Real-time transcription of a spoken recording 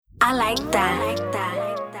I like that.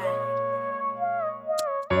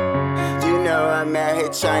 You know I'm out here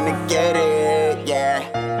trying to get it, yeah.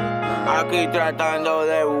 Aquí tratando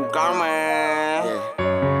de buscarme.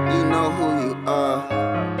 Yeah. You know who you are,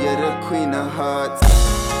 you're the queen of hearts.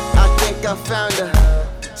 I think I found her,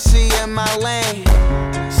 she in my lane.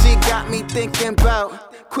 She got me thinking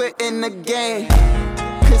about quitting the game.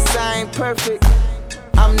 Cause I ain't perfect,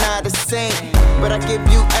 I'm not a saint, but I give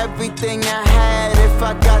you everything I had if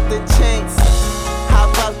I got the chance. How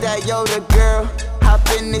about that Yoda girl, hop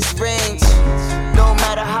in this range. No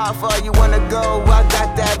matter how far you wanna go, I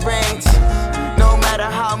got that range. No matter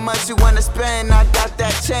how much you wanna spend, I got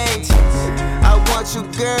that change. I want you,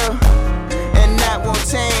 girl, and that won't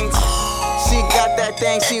change. She got that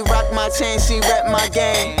thing, she rock my chain, she rep my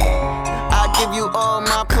game. I give you all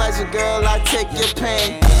my pleasure, girl, I take your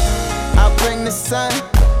pain. I bring the sun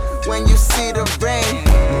when you see the rain,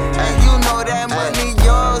 and you know that money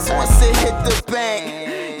yours once it hit the bank.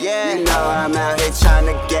 Yeah, you know I'm out here trying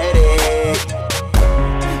to get it.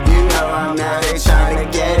 You know I'm out here trying to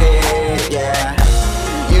get it. Yeah,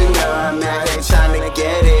 you know I'm out here trying to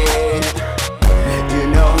get it. You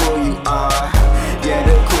know who you are, you're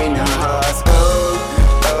the queen of hearts. Oh,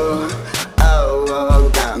 oh, oh, oh,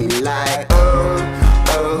 got me like oh,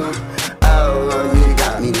 oh, oh, oh, you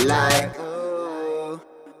got me like. Oh,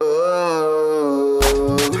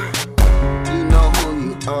 you know who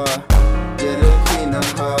you are, you're the queen of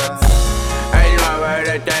hearts. El 9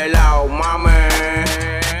 de este lado, mami.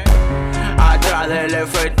 Atrás del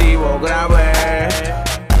efectivo grave.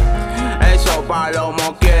 Esos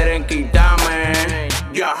palomos quieren quitarme.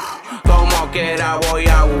 Ya, como quiera voy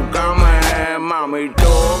a buscarme. Mami,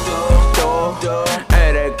 tú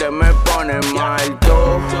eres que me pones mal.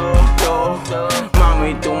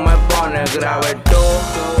 Mami, tú me pones grave.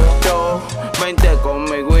 Vente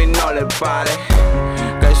conmigo y no le pares,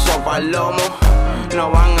 que esos palomos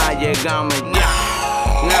no van a llegarme.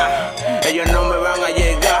 Ellos no me van a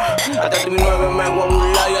llegar. Hasta mi 9 me voy a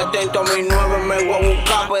burlar y atento a mi 9 me voy a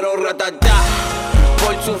buscar. Pero ratatá,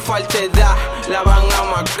 por su falsedad la van a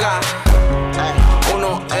marcar.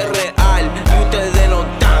 Uno es real y ustedes no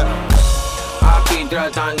están. Aquí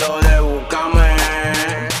tratando de buscarme.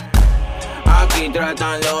 Aquí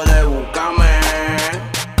tratando de buscarme.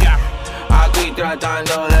 Aquí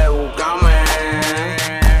tratando de buscarme.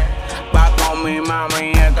 Va con mi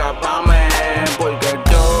mami y escaparme. Porque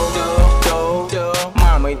tú,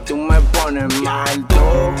 mami, tú me pones mal. Tú,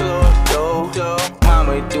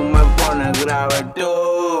 mami, tú me pones grave.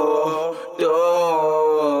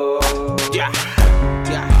 Ya.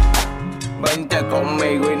 Vente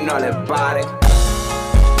conmigo y no le pares.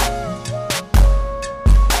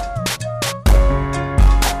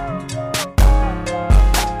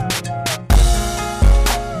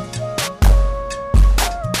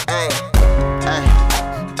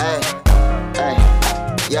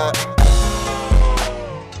 Yeah.